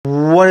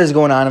What is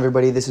going on,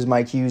 everybody? This is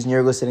Mike Hughes, and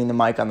you're listening to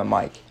Mike on the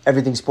Mic,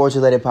 everything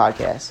sports-related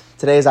podcast.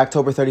 Today is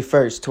October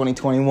 31st,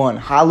 2021,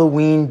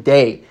 Halloween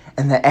Day,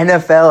 and the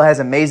NFL has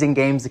amazing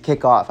games to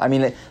kick off. I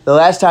mean, the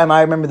last time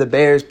I remember the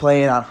Bears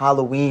playing on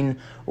Halloween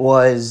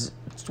was,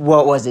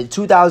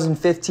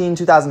 2015,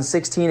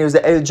 2016? It was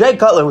Jay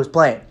Cutler was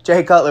playing.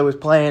 They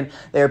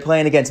were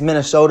playing against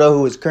Minnesota,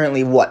 who was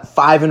currently,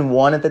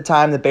 5-1 at the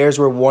time. The Bears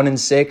were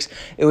 1-6.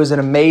 It was an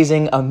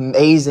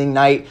amazing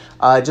night,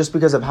 just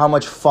because of how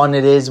much fun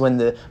it is when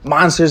the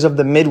monsters of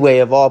the Midway,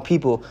 of all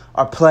people,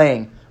 are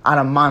playing on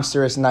a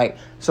monstrous night.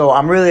 So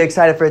I'm really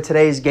excited for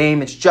today's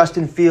game. It's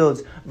Justin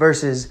Fields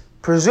versus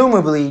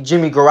presumably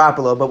Jimmy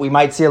Garoppolo, but we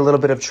might see a little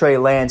bit of Trey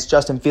Lance.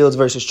 Justin Fields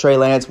versus Trey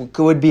Lance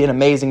would be an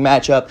amazing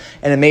matchup,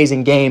 an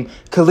amazing game.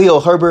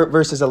 Khalil Herbert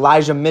versus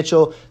Elijah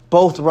Mitchell.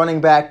 Both running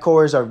back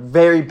cores are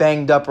very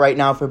banged up right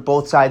now for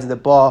both sides of the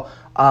ball.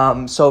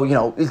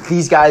 So,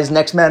 these guys,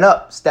 next man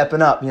up,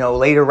 stepping up,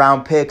 later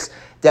round picks,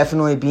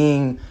 definitely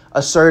being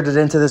asserted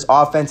into this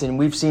offense, and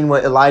we've seen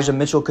what Elijah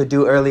Mitchell could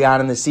do early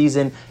on in the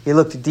season. He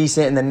looked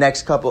decent in the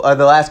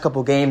last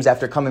couple games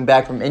after coming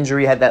back from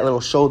injury, had that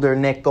little shoulder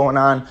nick going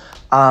on.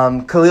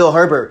 Khalil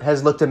Herbert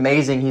has looked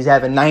amazing. He's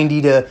having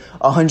 90 to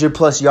 100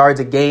 plus yards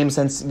a game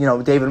since,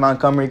 David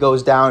Montgomery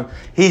goes down.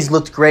 He's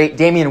looked great.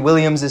 Damian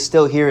Williams is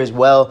still here as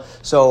well.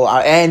 So,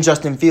 and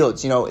Justin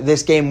Fields,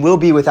 this game will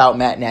be without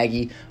Matt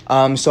Nagy.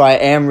 So I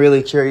am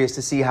really curious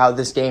to see how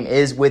this game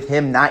is with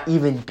him not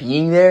even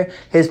being there.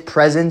 His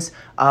presence,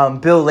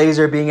 Bill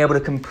Lazor being able to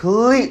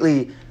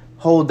completely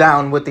hold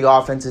down what the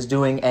offense is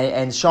doing,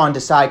 and Sean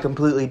Desai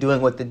completely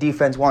doing what the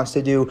defense wants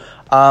to do.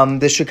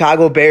 The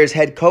Chicago Bears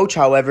head coach,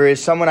 however,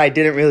 is someone I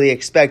didn't really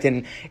expect,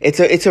 and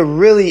it's a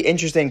really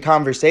interesting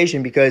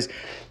conversation because,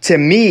 to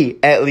me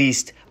at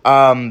least,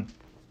 I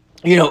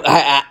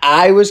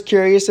was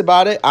curious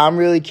about it. I'm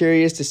really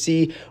curious to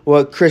see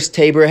what Chris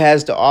Tabor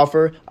has to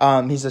offer.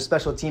 He's a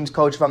special teams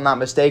coach, if I'm not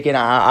mistaken.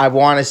 I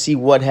want to see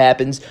what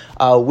happens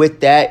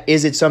with that.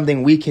 Is it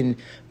something we can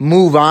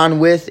move on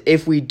with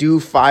if we do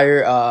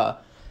fire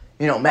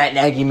Matt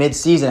Nagy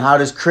mid-season? How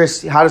does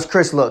Chris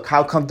look?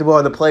 How comfortable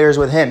are the players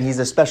with him? He's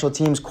a special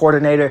teams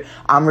coordinator.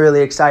 I'm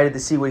really excited to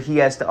see what he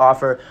has to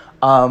offer.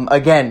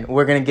 Again,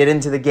 we're going to get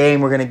into the game.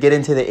 We're going to get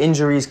into the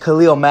injuries.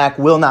 Khalil Mack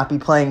will not be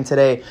playing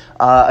today.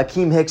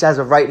 Akeem Hicks, as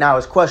of right now,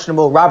 is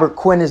questionable. Robert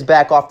Quinn is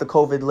back off the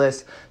COVID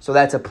list, so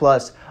that's a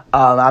plus.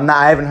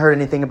 I haven't heard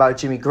anything about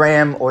Jimmy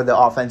Graham or the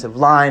offensive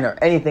line or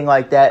anything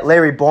like that.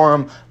 Larry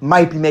Borum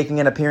might be making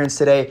an appearance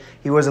today.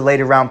 He was a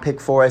later round pick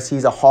for us.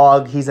 He's a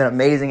hog. He's an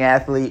amazing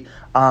athlete.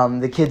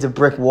 The kid's a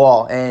brick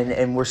wall,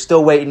 and we're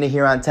still waiting to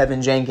hear on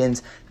Tevin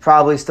Jenkins.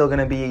 Probably still going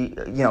to be,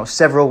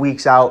 several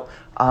weeks out.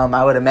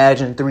 I would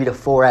imagine 3 to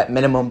 4 at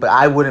minimum, but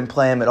I wouldn't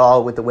play him at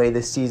all with the way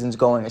this season's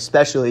going,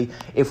 especially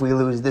if we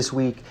lose this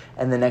week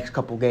and the next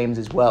couple games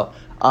as well.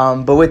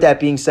 But with that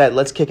being said,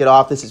 let's kick it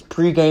off. This is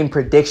pregame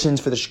predictions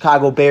for the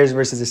Chicago Bears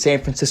versus the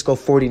San Francisco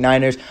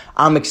 49ers.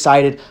 I'm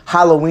excited.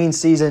 Halloween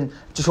season.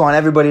 Just want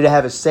everybody to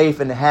have a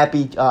safe and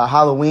happy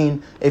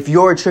Halloween. If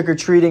you're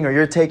trick-or-treating or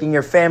you're taking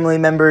your family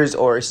members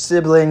or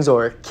siblings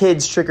or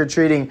kids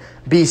trick-or-treating,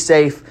 be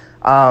safe.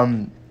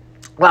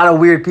 A lot of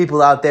weird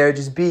people out there.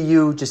 Just be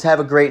you. Just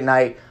have a great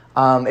night.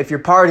 If you're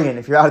partying,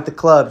 if you're out at the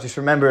club, just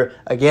remember,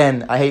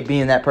 again, I hate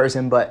being that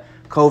person, but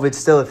COVID's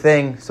still a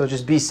thing, so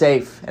just be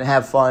safe and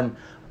have fun.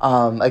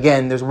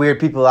 Again, there's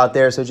weird people out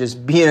there, so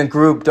just be in a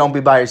group. Don't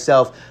be by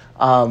yourself.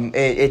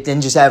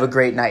 And just have a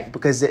great night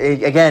because,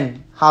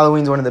 again,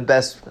 Halloween's one of the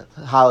best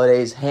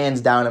holidays,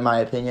 hands down, in my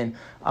opinion.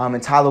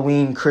 It's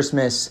Halloween,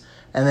 Christmas,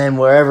 and then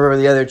wherever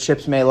the other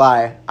chips may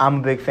lie. I'm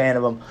a big fan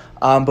of them.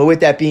 But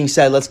with that being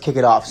said, let's kick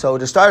it off. So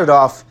to start it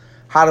off,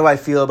 how do I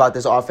feel about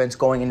this offense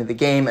going into the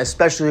game,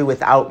 especially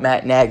without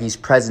Matt Nagy's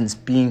presence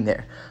being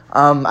there?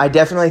 I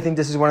definitely think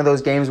this is one of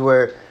those games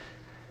where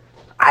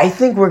I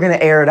think we're going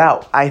to air it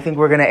out.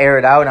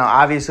 Now,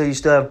 obviously, you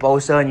still have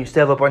Bosa and you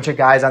still have a bunch of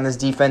guys on this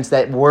defense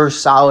that were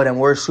solid and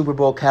were Super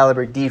Bowl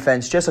caliber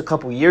defense just a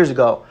couple years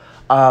ago,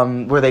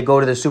 where they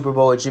go to the Super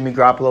Bowl with Jimmy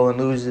Garoppolo and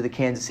lose to the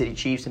Kansas City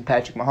Chiefs and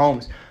Patrick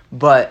Mahomes.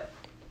 But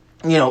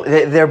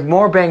they're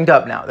more banged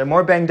up now. They're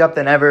more banged up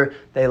than ever.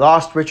 They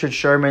lost Richard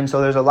Sherman,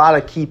 so there's a lot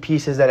of key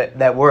pieces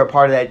that were a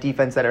part of that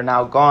defense that are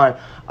now gone.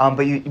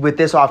 But with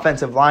this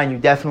offensive line, you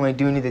definitely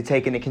do need to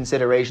take into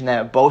consideration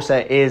that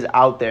Bosa is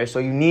out there. So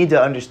you need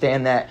to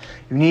understand that.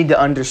 You need to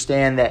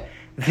understand that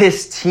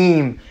this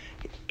team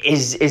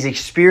is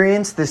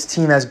experienced. This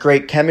team has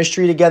great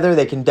chemistry together.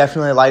 They can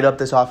definitely light up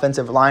this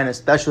offensive line,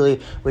 especially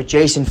with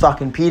Jason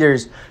fucking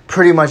Peters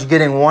pretty much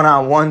getting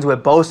one-on-ones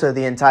with Bosa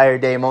the entire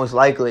day, most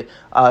likely.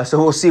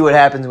 So we'll see what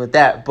happens with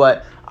that.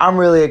 But I'm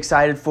really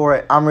excited for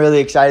it. I'm really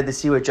excited to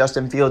see what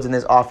Justin Fields and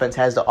this offense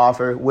has to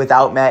offer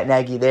without Matt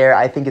Nagy there.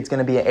 I think it's going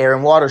to be an air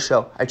and water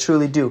show. I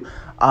truly do.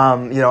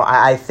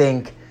 I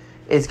think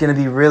it's going to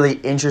be really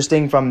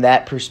interesting from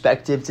that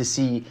perspective to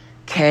see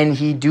can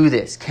he do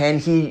this? Can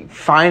he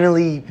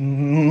finally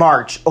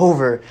march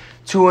over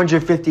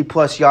 250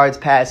 plus yards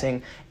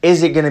passing?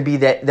 Is it going to be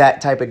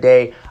that type of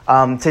day?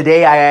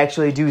 Today, I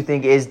actually do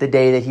think is the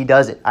day that he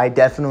does it. I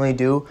definitely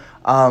do.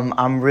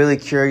 I'm really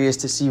curious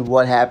to see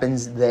what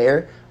happens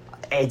there.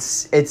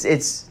 It's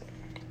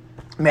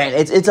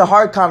a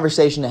hard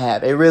conversation to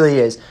have. It really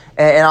is.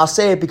 And I'll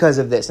say it because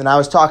of this. And I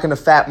was talking to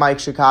Fat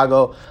Mike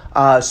Chicago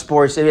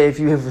Sports. If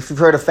you've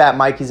heard of Fat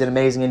Mike, he's an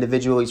amazing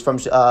individual. He's from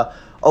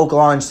Oak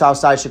Lawn,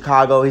 Southside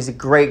Chicago. He's a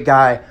great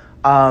guy.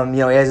 He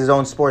has his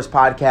own sports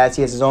podcast.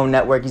 He has his own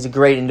network. He's a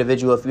great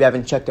individual. If you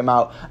haven't checked him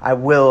out, I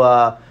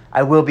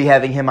will be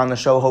having him on the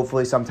show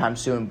hopefully sometime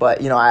soon.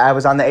 But, I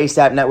was on the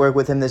ASAP network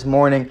with him this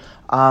morning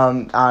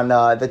on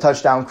the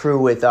Touchdown Crew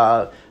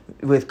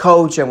with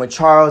Coach and with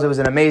Charles. It was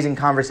an amazing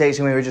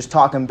conversation. We were just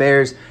talking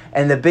Bears.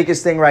 And the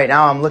biggest thing right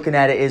now I'm looking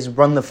at it is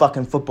run the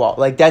fucking football.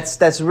 Like,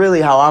 that's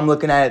really how I'm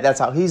looking at it. That's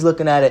how he's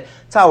looking at it.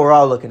 That's how we're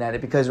all looking at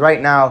it. Because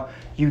right now,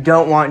 you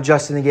don't want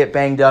Justin to get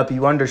banged up.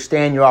 You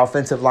understand your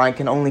offensive line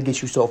can only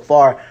get you so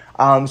far.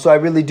 So I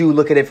really do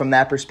look at it from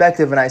that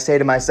perspective. And I say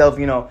to myself,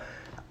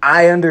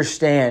 I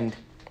understand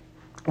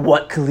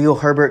what Khalil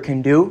Herbert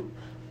can do.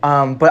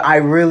 But I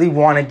really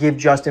want to give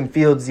Justin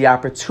Fields the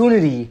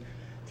opportunity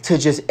to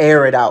just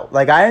air it out.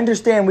 Like, I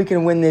understand we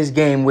can win this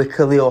game with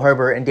Khalil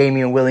Herbert and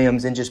Damian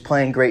Williams and just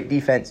playing great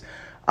defense.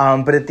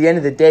 But at the end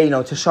of the day,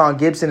 Tashaun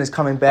Gibson is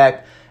coming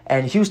back,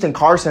 and Houston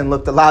Carson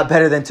looked a lot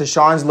better than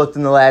Tashaun's looked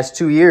in the last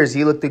 2 years.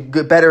 He looked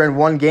better in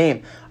one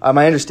game.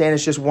 I understand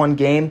it's just one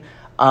game,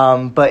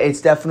 but it's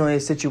definitely a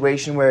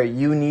situation where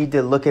you need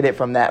to look at it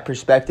from that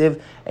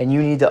perspective, and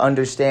you need to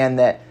understand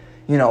that,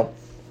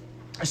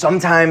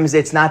 sometimes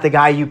it's not the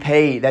guy you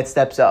pay that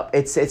steps up.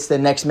 It's the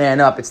next man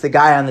up. It's the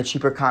guy on the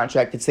cheaper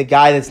contract. It's the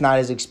guy that's not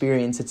as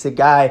experienced. It's the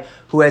guy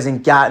who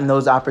hasn't gotten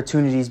those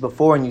opportunities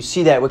before. And you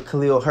see that with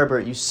Khalil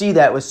Herbert. You see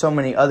that with so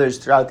many others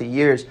throughout the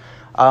years.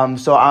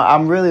 So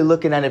I'm really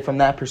looking at it from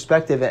that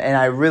perspective. And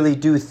I really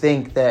do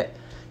think that,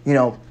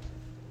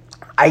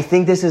 I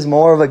think this is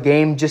more of a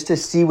game just to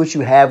see what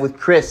you have with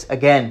Chris.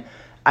 Again,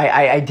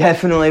 I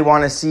definitely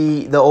want to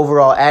see the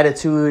overall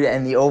attitude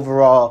and the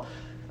overall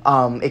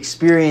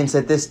experience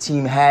that this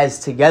team has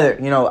together.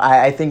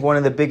 I think one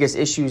of the biggest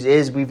issues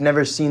is we've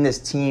never seen this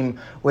team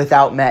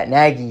without Matt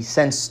Nagy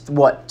since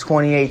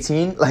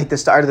 2018, like the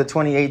start of the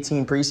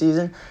 2018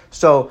 preseason.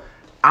 So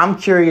I'm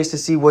curious to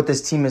see what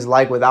this team is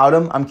like without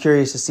him. I'm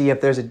curious to see if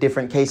there's a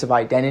different case of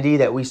identity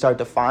that we start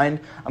to find.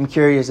 I'm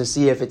curious to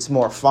see if it's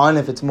more fun,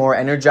 if it's more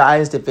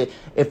energized,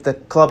 if the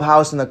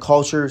clubhouse and the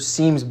culture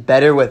seems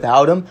better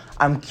without him.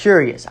 I'm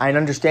curious. I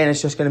understand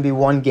it's just going to be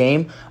one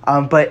game,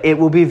 but it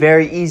will be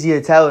very easy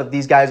to tell if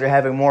these guys are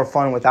having more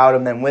fun without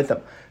him than with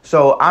him.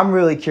 So I'm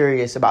really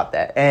curious about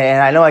that.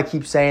 And I know I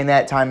keep saying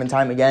that time and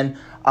time again,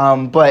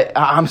 but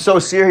I'm so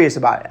serious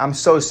about it. I'm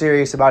so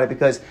serious about it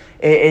because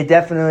it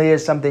definitely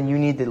is something you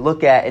need to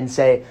look at and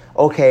say,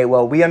 okay,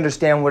 well, we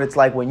understand what it's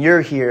like when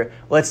you're here.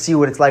 Let's see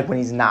what it's like when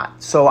he's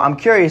not. So I'm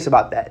curious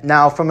about that.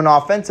 Now, from an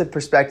offensive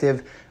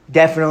perspective,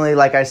 definitely,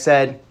 like I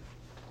said,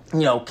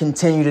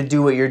 continue to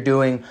do what you're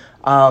doing,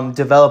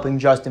 developing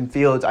Justin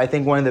Fields. I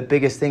think one of the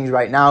biggest things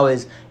right now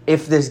is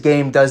if this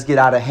game does get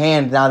out of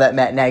hand, now that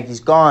Matt Nagy's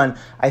gone,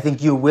 I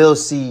think you will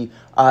see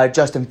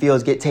Justin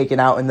Fields get taken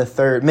out in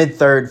the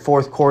mid-third,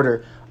 fourth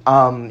quarter.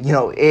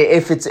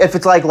 If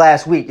it's like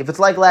last week. If it's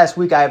like last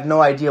week, I have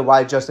no idea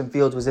why Justin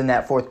Fields was in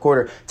that fourth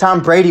quarter.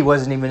 Tom Brady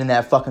wasn't even in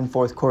that fucking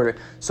fourth quarter.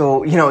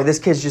 So, this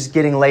kid's just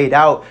getting laid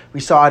out.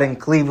 We saw it in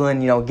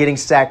Cleveland, getting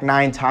sacked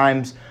 9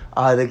 times.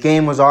 The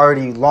game was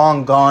already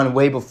long gone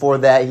way before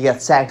that. He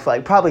got sacked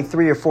for probably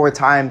 3 or 4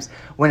 times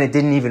when it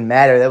didn't even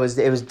matter. It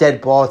was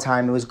dead ball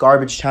time. It was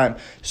garbage time.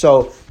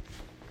 So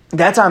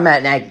that's on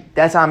Matt Nagy.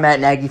 That's on Matt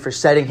Nagy for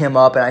setting him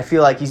up, and I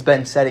feel like he's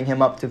been setting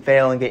him up to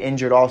fail and get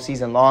injured all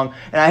season long.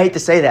 And I hate to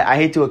say that. I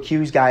hate to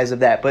accuse guys of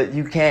that, but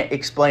you can't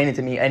explain it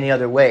to me any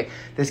other way.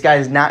 This guy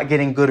is not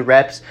getting good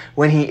reps.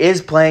 When he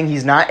is playing,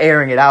 he's not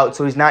airing it out,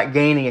 so he's not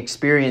gaining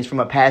experience from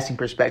a passing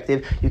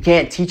perspective. You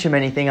can't teach him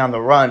anything on the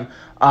run.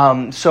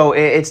 So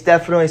it's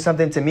definitely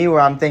something to me where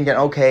I'm thinking,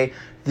 okay,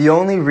 the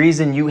only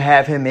reason you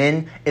have him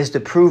in is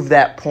to prove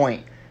that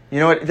point. You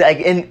know what?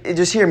 And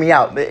just hear me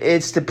out.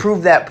 It's to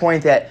prove that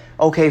point that,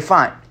 okay,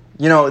 fine.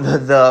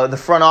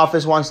 The front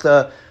office wants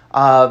to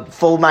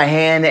fold my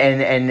hand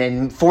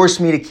and force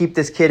me to keep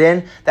this kid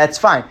in. That's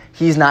fine.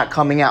 He's not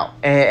coming out,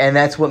 and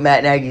that's what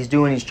Matt Nagy's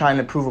doing. He's trying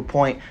to prove a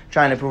point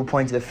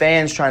to the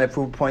fans, trying to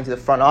prove a point to the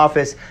front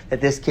office that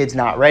this kid's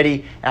not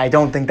ready. And I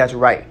don't think that's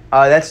right.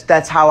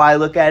 That's how I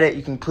look at it.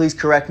 You can please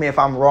correct me if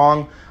I'm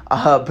wrong.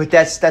 But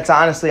that's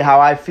honestly how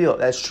I feel.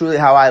 That's truly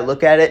how I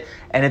look at it.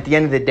 And at the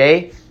end of the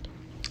day,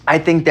 I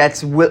think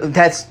that's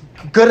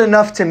good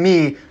enough to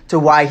me to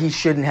why he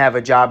shouldn't have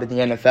a job in the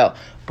NFL.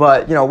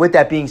 But, with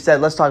that being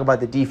said, let's talk about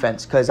the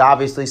defense because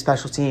obviously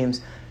special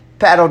teams,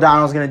 Pat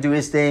O'Donnell's going to do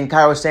his thing.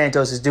 Cairo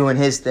Santos is doing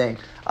his thing.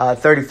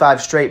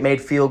 35 straight made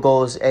field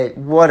goals.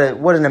 What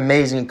an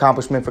amazing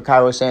accomplishment for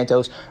Cairo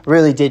Santos.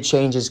 Really did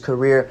change his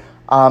career.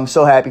 I'm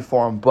so happy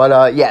for him.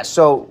 But,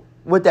 so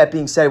with that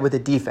being said, with the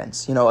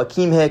defense,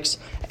 Akeem Hicks,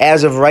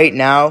 as of right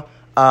now,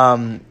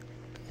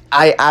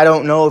 I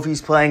don't know if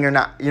he's playing or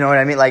not. You know what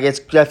I mean? Like, it's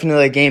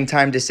definitely a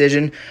game-time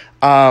decision.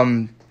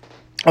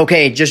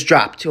 Okay, just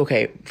dropped.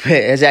 Okay,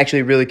 it's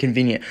actually really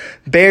convenient.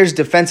 Bears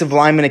defensive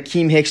lineman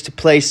Akeem Hicks to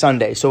play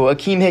Sunday. So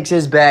Akeem Hicks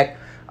is back.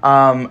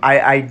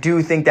 I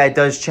do think that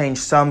does change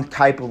some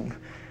type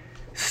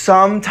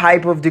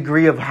of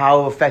degree of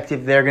how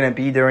effective they're going to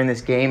be during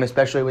this game,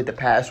 especially with the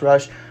pass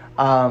rush.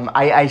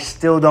 I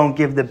still don't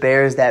give the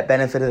Bears that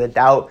benefit of the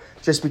doubt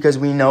just because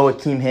we know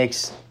Akeem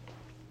Hicks,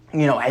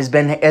 has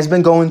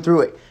been going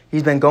through it.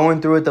 He's been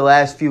going through it the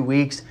last few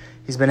weeks.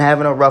 He's been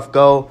having a rough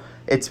go.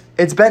 It's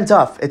been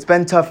tough. It's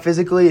been tough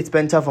physically. It's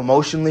been tough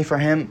emotionally for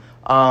him.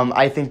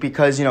 I think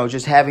because,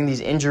 just having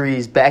these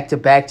injuries back to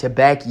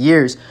back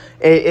years,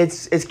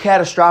 it's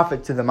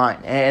catastrophic to the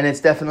mind. And it's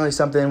definitely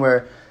something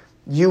where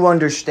you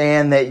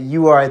understand that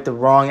you are at the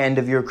wrong end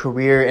of your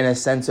career in a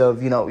sense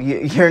of,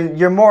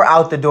 you're more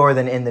out the door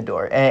than in the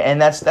door. And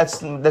that's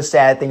the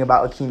sad thing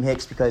about Akeem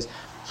Hicks, because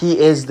he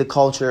is the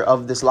culture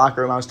of this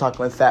locker room. I was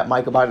talking with Fat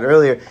Mike about it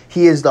earlier.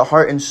 He is the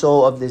heart and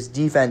soul of this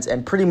defense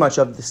and pretty much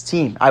of this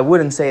team. I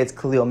wouldn't say it's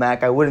Khalil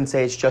Mack. I wouldn't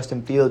say it's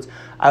Justin Fields.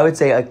 I would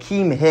say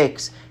Akeem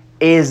Hicks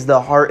is the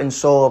heart and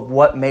soul of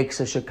what makes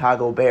a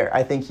Chicago Bear.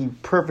 I think he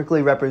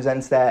perfectly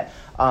represents that.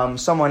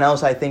 Someone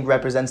else I think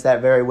represents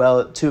that very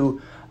well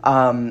too,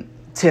 to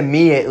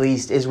me at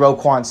least, is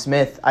Roquan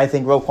Smith. I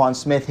think Roquan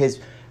Smith, his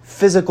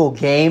physical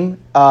game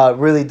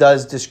really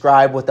does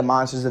describe what the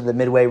Monsters of the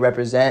Midway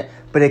represent.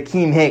 But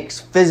Akeem Hicks,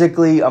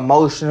 physically,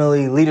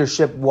 emotionally,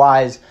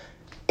 leadership-wise,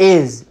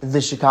 is the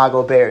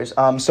Chicago Bears.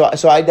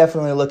 So I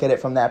definitely look at it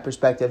from that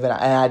perspective, and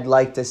I'd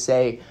like to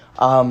say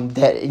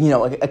that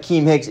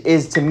Akeem Hicks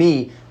is, to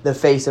me, the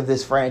face of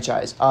this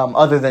franchise,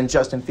 other than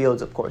Justin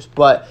Fields, of course.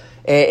 But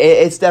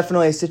it's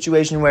definitely a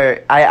situation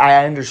where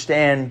I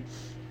understand,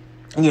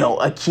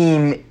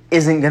 Akeem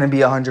isn't going to be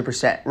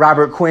 100%.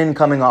 Robert Quinn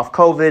coming off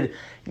COVID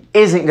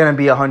isn't going to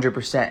be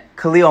 100%.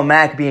 Khalil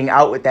Mack being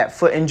out with that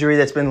foot injury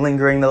that's been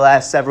lingering the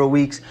last several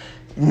weeks,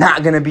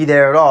 not going to be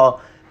there at all.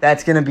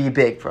 That's going to be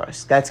big for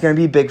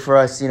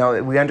us.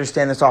 We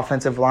understand this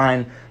offensive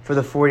line for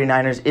the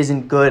 49ers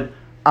isn't good.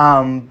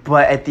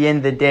 But at the end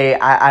of the day,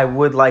 I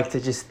would like to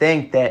just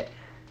think that,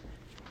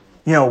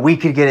 we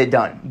could get it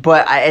done.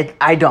 But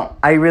I don't.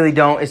 I really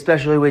don't,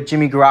 especially with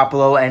Jimmy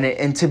Garoppolo.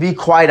 And to be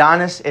quite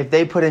honest, if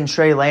they put in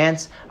Trey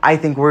Lance, I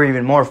think we're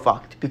even more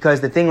fucked.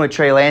 Because the thing with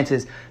Trey Lance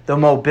is the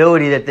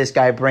mobility that this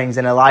guy brings.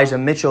 And Elijah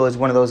Mitchell is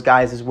one of those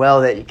guys as well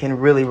that can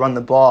really run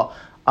the ball.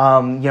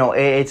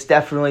 It's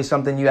definitely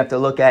something you have to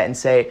look at and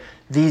say,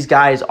 these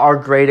guys are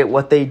great at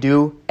what they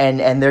do, and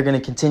they're going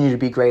to continue to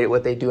be great at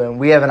what they do. And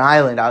we have an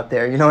island out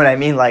there. You know what I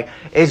mean? Like,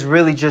 it's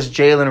really just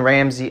Jalen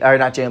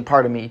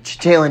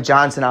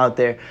Johnson out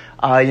there.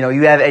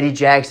 You have Eddie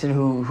Jackson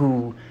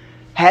who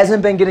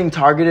hasn't been getting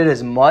targeted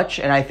as much,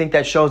 and I think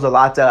that shows a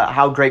lot to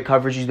how great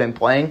coverage he's been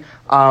playing.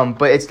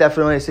 But it's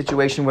definitely a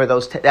situation where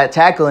that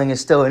tackling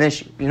is still an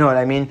issue. You know what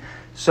I mean?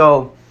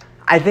 So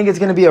I think it's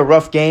going to be a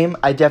rough game.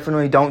 I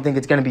definitely don't think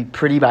it's going to be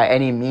pretty by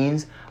any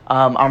means.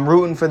 I'm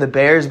rooting for the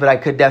Bears, but I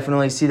could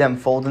definitely see them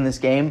fold in this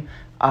game.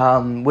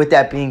 With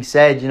that being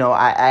said,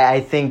 I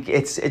think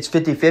it's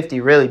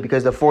 50-50 really,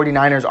 because the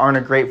 49ers aren't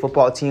a great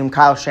football team.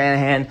 Kyle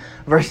Shanahan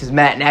versus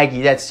Matt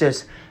Nagy, that's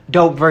just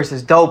dope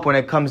versus dope when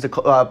it comes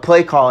to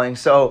play calling.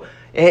 So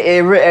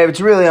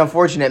it's really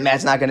unfortunate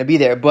Matt's not going to be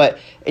there. But,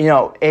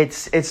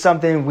 it's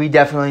something we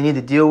definitely need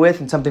to deal with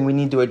and something we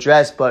need to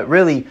address. But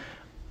really,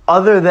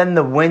 other than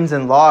the wins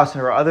and loss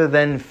or other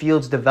than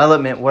Fields'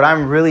 development, what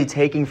I'm really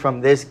taking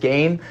from this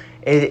game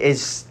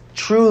is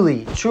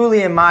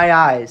truly in my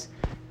eyes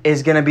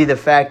is going to be the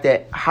fact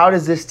that how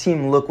does this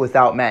team look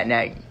without Matt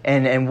Nagy,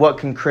 and what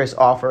can Chris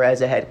offer as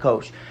a head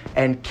coach,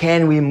 and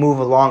can we move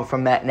along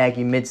from Matt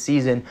Nagy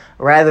midseason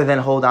rather than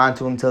hold on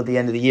to him till the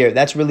end of the year?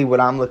 That's really what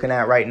I'm looking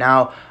at right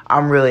now.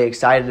 I'm really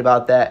excited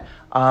about that.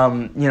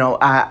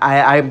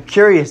 I'm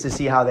curious to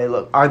see how they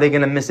look. Are they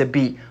going to miss a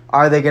beat?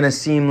 Are they going to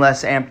seem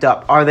less amped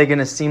up? Are they going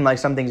to seem like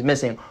something's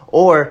missing?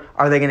 Or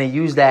are they going to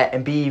use that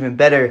and be even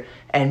better,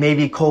 and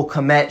maybe Cole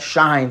Kmet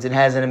shines and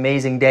has an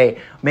amazing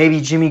day?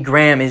 Maybe Jimmy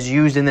Graham is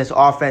used in this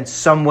offense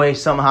some way,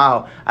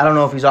 somehow. I don't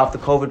know if he's off the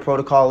COVID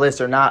protocol list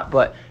or not,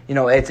 but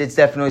it's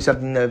definitely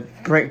something to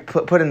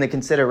put into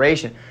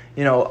consideration.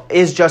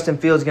 Is Justin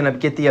Fields going to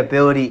get the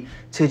ability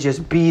to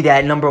just be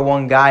that number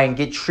one guy and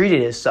get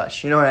treated as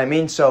such? You know what I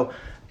mean? So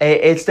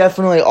it's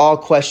definitely all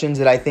questions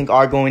that I think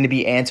are going to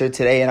be answered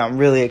today, and I'm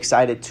really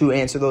excited to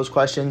answer those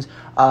questions.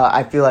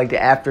 I feel like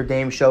the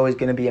after-game show is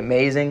going to be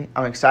amazing.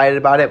 I'm excited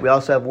about it. We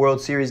also have World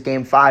Series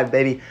Game 5,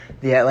 baby.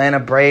 The Atlanta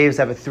Braves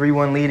have a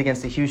 3-1 lead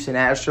against the Houston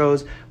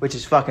Astros, which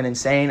is fucking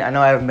insane. I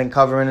know I haven't been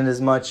covering it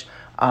as much,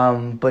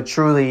 but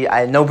truly,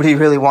 nobody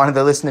really wanted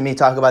to listen to me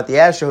talk about the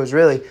Astros,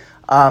 really.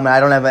 And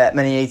I don't have that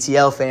many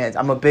ATL fans.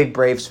 I'm a big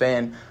Braves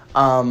fan.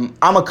 I'm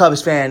a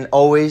Cubs fan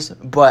always,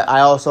 but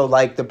I also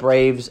like the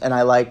Braves, and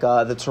I like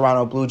the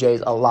Toronto Blue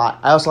Jays a lot.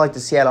 I also like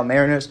the Seattle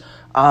Mariners.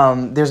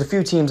 There's a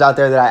few teams out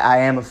there that I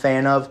am a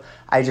fan of.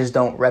 I just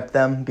don't rep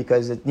them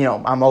because,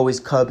 I'm always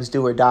Cubs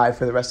do or die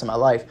for the rest of my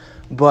life.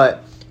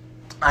 But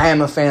I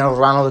am a fan of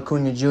Ronald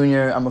Acuna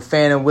Jr. I'm a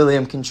fan of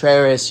William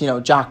Contreras,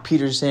 Jock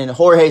Peterson.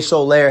 Jorge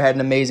Soler had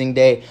an amazing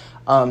day.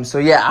 I'm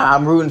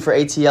rooting for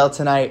ATL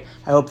tonight.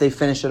 I hope they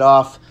finish it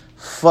off.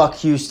 Fuck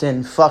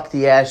Houston. Fuck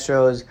the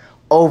Astros.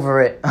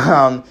 Over it.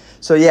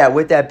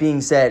 With that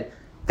being said,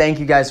 thank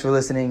you guys for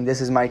listening. This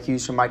is Mike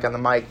Hughes from Mike on the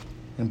Mic.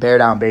 And bear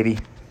down, baby.